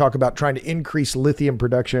a lot of talk about trying to increase lithium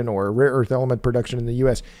production or rare earth element production in the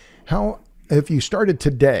U.S. How, if you started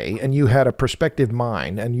today and you had a prospective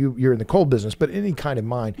mine, and you're in the coal business, but any kind of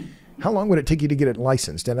mine, how long would it take you to get it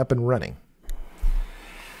licensed and up and running?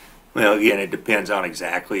 Well, again, it depends on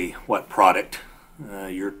exactly what product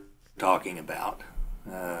you're talking about.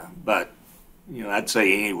 But, I'd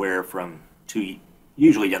say anywhere from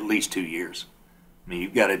usually at least 2 years. I mean,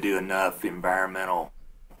 you've got to do enough environmental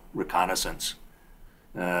reconnaissance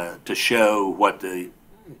to show what the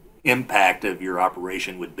impact of your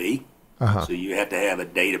operation would be. So you have to have a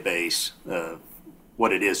database of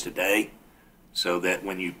what it is today, so that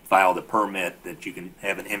when you file the permit, that you can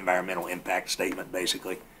have an environmental impact statement,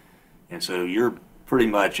 basically. And so you're pretty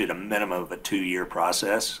much at a minimum of a 2-year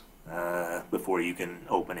process before you can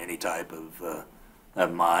open any type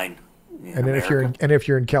of mine in America. If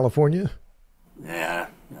you're in California, yeah.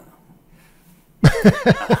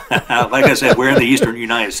 Like I said, we're in the eastern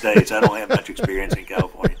United States. I don't have much experience in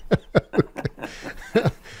California.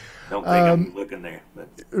 Don't think I'm looking there. But.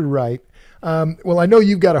 Right. Well, I know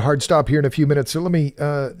you've got a hard stop here in a few minutes, so let me,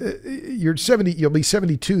 you're 70, you'll be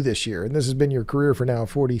 72 this year, and this has been your career for now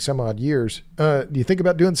 40 some odd years. Do you think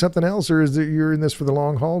about doing something else, or is you're in this for the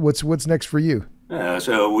long haul? What's next for you?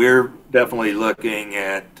 So we're definitely looking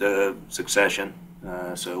at succession.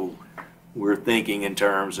 So we're thinking in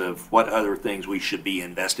terms of what other things we should be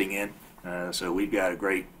investing in. So we've got a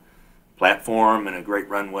great platform and a great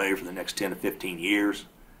runway for the next 10 to 15 years,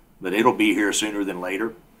 but it'll be here sooner than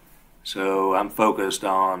later. So I'm focused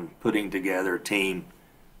on putting together a team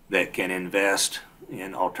that can invest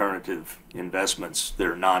in alternative investments that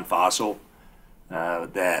are non-fossil,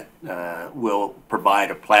 that will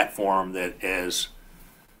provide a platform that as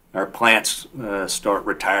our plants start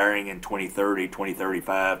retiring in 2030,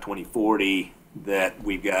 2035, 2040, that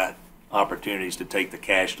we've got opportunities to take the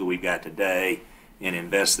cash that we've got today and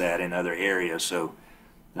invest that in other areas. So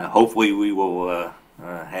hopefully we will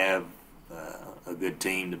have a good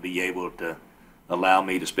team to be able to allow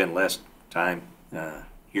me to spend less time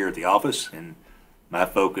here at the office. And my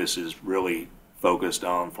focus is really focused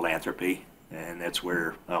on philanthropy, and that's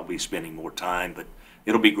where I'll be spending more time. But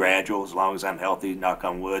it'll be gradual as long as I'm healthy. Knock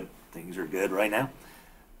on wood, things are good right now.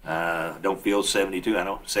 Don't feel 72. I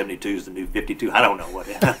know 72 is the new 52. I don't know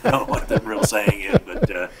what the real saying is, but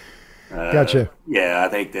gotcha. Yeah, I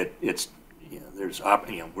think that it's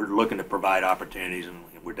we're looking to provide opportunities, and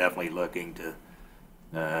we're definitely looking to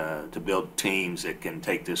build teams that can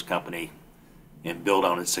take this company and build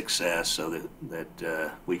on its success, so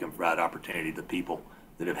that we can provide opportunity to people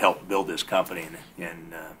that have helped build this company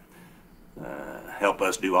and help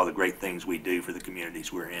us do all the great things we do for the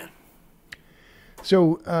communities we're in.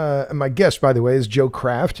 So my guest, by the way, is Joe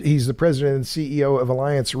Kraft. He's the president and CEO of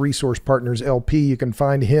Alliance Resource Partners, LP. You can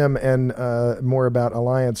find him and more about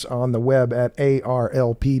Alliance on the web at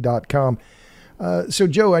arlp.com. So,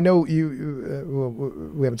 Joe, I know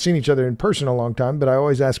we haven't seen each other in person in a long time, but I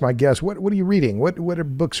always ask my guests, what are you reading? What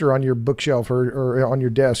books are on your bookshelf or on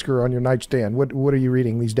your desk or on your nightstand? What are you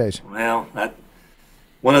reading these days? Well,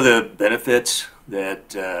 one of the benefits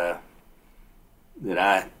that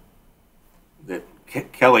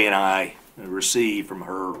Kelly and I received from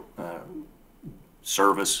her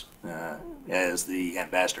service as the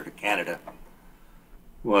ambassador to Canada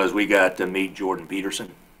was we got to meet Jordan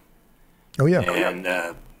Peterson. Oh, yeah.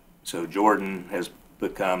 And so Jordan has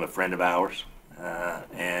become a friend of ours.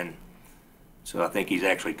 And so I think he's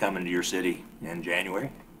actually coming to your city in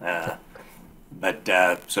January.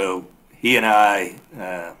 So he and I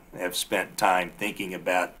have spent time thinking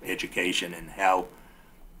about education and how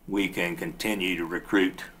we can continue to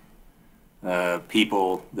recruit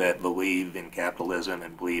people that believe in capitalism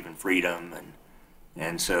and believe in freedom.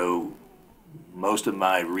 And so most of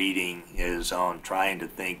my reading is on trying to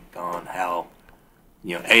think on how,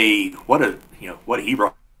 what he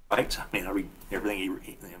writes. I mean, I read everything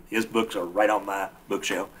his books are right on my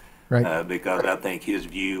bookshelf, right? Because I think his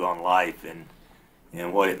view on life and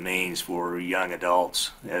what it means for young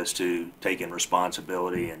adults as to taking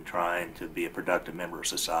responsibility and trying to be a productive member of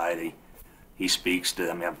society. He speaks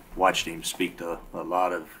to, I've watched him speak to a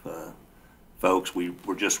lot of folks. We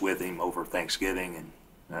were just with him over Thanksgiving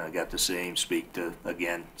and got to see him speak to,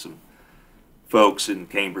 again, some folks in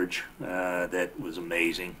Cambridge. That was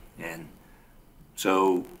amazing. And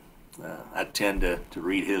so I tend to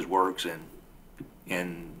read his works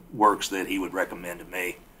and works that he would recommend to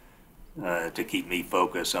me to keep me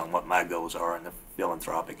focused on what my goals are in the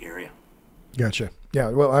philanthropic area. Gotcha. Yeah,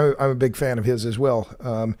 well, I'm a big fan of his as well.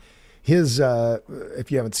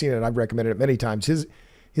 If you haven't seen it, I've recommended it many times.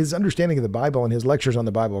 His understanding of the Bible and his lectures on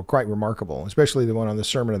the Bible are quite remarkable, especially the one on the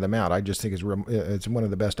Sermon on the Mount. I just think it's one of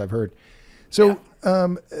the best I've heard. So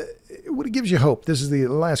what gives you hope? This is the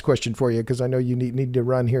last question for you, because I know you need to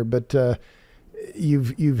run here, but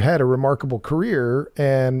you've had a remarkable career,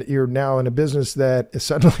 and you're now in a business that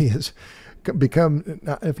suddenly has become,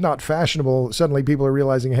 if not fashionable, suddenly people are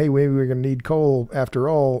realizing, hey, maybe we're going to need coal after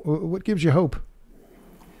all. What gives you hope?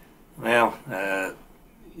 Well,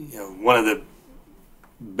 one of the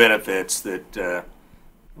benefits that,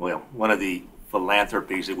 one of the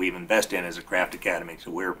philanthropies that we've invested in is a craft academy.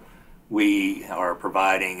 So we are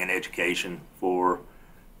providing an education for,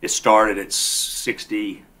 it started at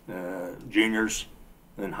 60 juniors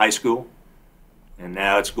in high school, and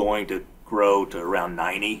now it's going to grow to around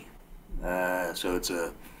 90. So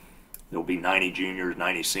there'll be 90 juniors,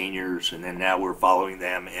 90 seniors, and then now we're following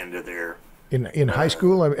them into their in high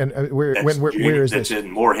school. And where is this? That's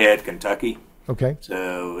in Morehead, Kentucky. Okay.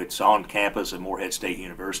 So it's on campus at Morehead State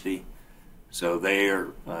University. So they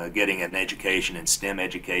are getting an education in STEM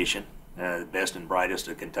education. The best and brightest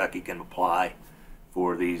of Kentucky can apply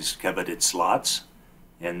for these coveted slots.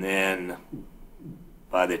 And then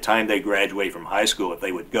by the time they graduate from high school, if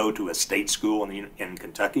they would go to a state school in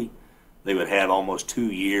Kentucky, they would have almost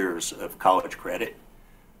 2 years of college credit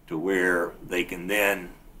to where they can then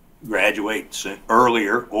graduate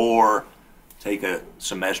earlier or take a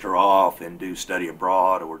semester off and do study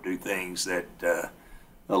abroad or do things that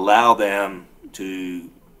allow them to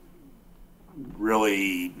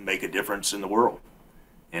really make a difference in the world.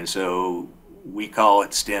 And so we call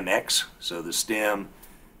it STEM X. So the STEM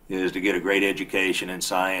is to get a great education in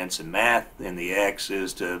science and math, and the X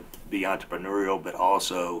is to be entrepreneurial, but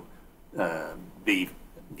also be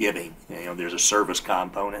giving. There's a service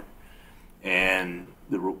component, and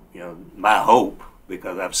my hope,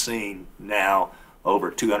 because I've seen now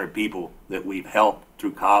over 200 people that we've helped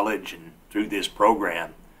through college and through this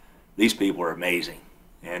program. These people are amazing,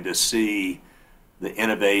 and to see the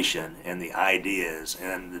innovation and the ideas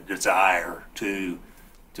and the desire to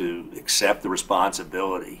accept the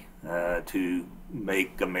responsibility to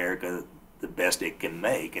make America the best it can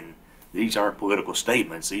make. And these aren't political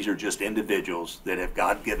statements. These are just individuals that have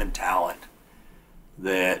God-given talent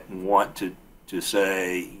that want to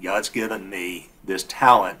say, God's given me this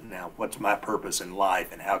talent. Now, what's my purpose in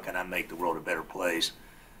life, and how can I make the world a better place?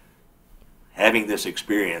 Having this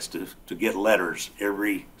experience to get letters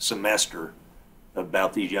every semester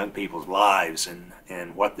about these young people's lives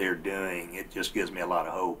and what they're doing, it just gives me a lot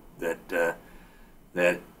of hope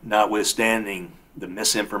that notwithstanding the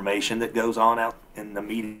misinformation that goes on out in the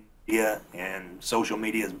media, and social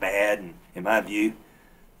media is bad, and in my view,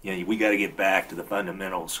 we got to get back to the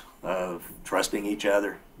fundamentals of trusting each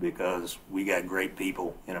other, because we got great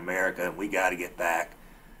people in America, and we got to get back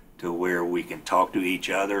to where we can talk to each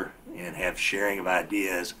other and have sharing of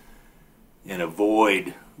ideas and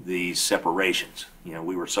avoid these separations.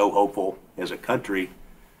 We were so hopeful as a country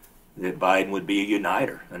that Biden would be a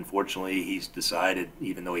uniter. Unfortunately, he's decided,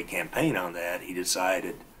 even though he campaigned on that, he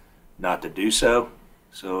decided not to do so.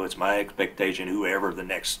 So it's my expectation, whoever the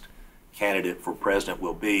next candidate for president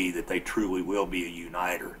will be, that they truly will be a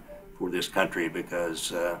uniter for this country,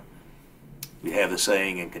 because we have the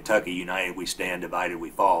saying in Kentucky, united we stand, divided we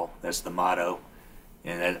fall. That's the motto,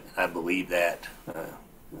 and I believe that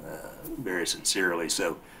very sincerely.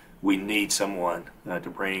 So we need someone to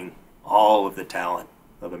bring all of the talent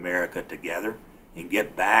of America together and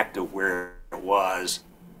get back to where it was,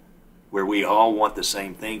 where we all want the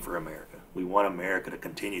same thing for America. We want America to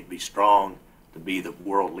continue to be strong, to be the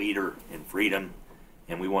world leader in freedom,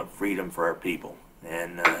 and we want freedom for our people.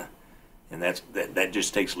 And that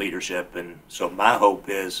just takes leadership. And so my hope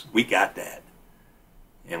is we got that,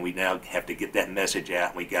 and we now have to get that message out.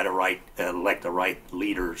 And we got to elect the right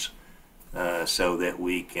leaders so that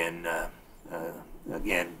we can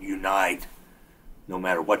again unite. No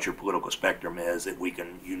matter what your political spectrum is, that we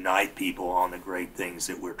can unite people on the great things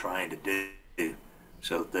that we're trying to do,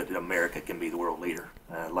 so that America can be the world leader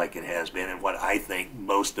like it has been, and what I think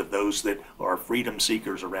most of those that are freedom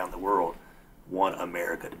seekers around the world want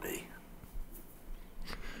America to be.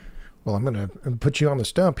 Well, I'm going to put you on the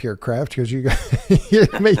stump here, Kraft, because you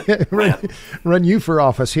run you for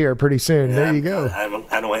office here pretty soon. Yeah, there you go. I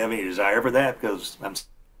don't have any desire for that, because I'm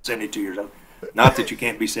 72 years old. Not that you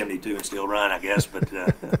can't be 72 and still run, I guess, but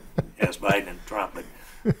as Biden and Trump. But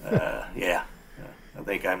I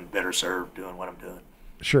think I'm better served doing what I'm doing.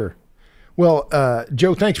 Sure. Well,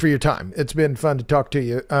 Joe, thanks for your time. It's been fun to talk to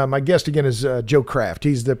you. My guest again is Joe Kraft.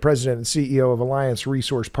 He's the president and CEO of Alliance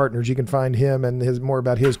Resource Partners. You can find him and more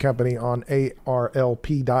about his company on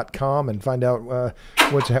arlp.com and find out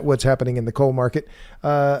what's happening in the coal market.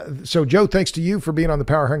 So, Joe, thanks to you for being on the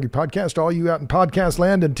Power Hungry podcast. All you out in podcast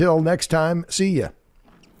land, until next time, see ya.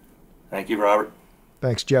 Thank you, Robert.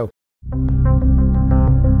 Thanks, Joe.